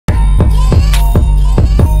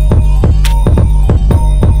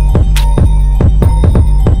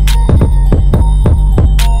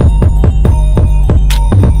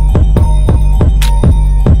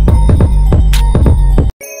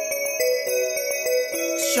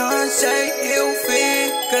ZayHilfigerrr.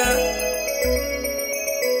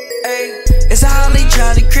 Ay, it's a holly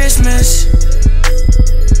jolly Christmas.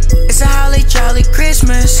 It's a holly jolly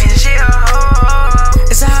Christmas. And she a hoe.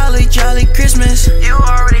 It's a holly jolly Christmas. You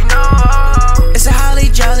already know. It's a holly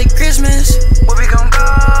jolly Christmas. Where we gon' go?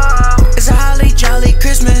 It's a holly jolly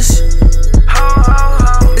Christmas. Ho ho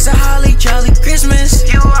ho. It's a holly jolly Christmas.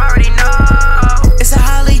 You already know. It's a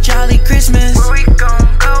holly jolly Christmas. Where we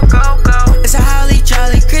gon' go go go? It's a holly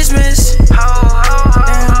jolly Christmas. Ho ho ho.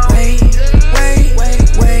 Damn, wait.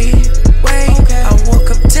 Okay. I woke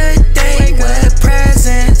up today with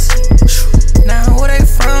presents. Now who they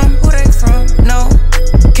from? No,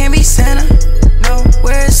 can't be Santa. No,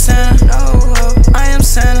 where's Santa? No, I am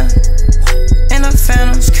Santa in a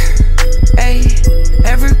phantom. Ayy,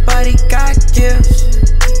 everybody got gifts.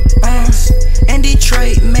 In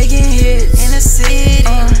Detroit, making hits in the city.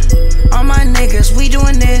 All my niggas, we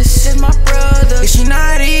doing this. It's my brother. Is she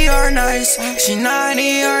naughty or nice? Is she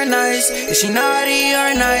naughty or nice? Is she naughty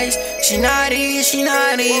or nice? Is she naughty? Is she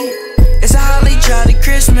naughty? It's a holly jolly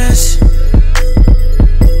Christmas.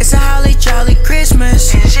 It's a holly jolly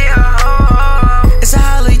Christmas. And she a hoe. It's a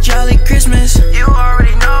holly jolly Christmas. You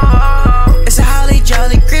already know. It's a holly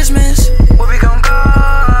jolly Christmas. Where we gon' go?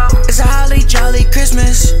 It's a holly jolly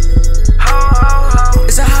Christmas. Ho ho ho.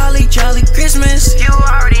 It's a holly jolly Christmas. You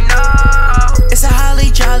already know. It's a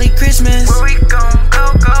holly jolly Christmas. Where we gon'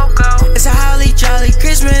 go go go? It's a holly jolly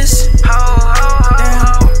Christmas. Ho ho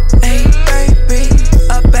ho. Damn, hey baby,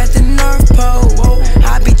 up at the North Pole.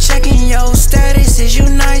 I be checking your status. Is you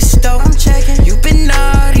nice though? I'm checking. You been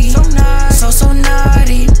naughty, so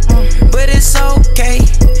naughty, but it's okay.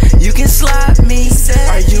 You can slap me,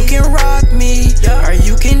 or you can rock me, or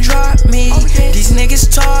you can drop me. These niggas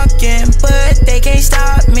talking, but they can't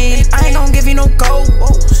stop me. I ain't gon' give you no gold.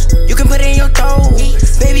 You can put it in your throat,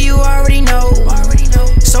 baby. You already know.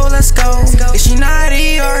 So let's go. Is she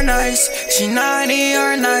naughty or nice? Is she naughty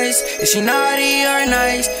or nice? Is she naughty or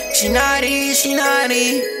nice? Is she naughty? Is she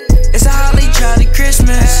naughty? It's a holly jolly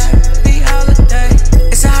Christmas.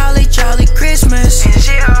 It's a holly jolly Christmas.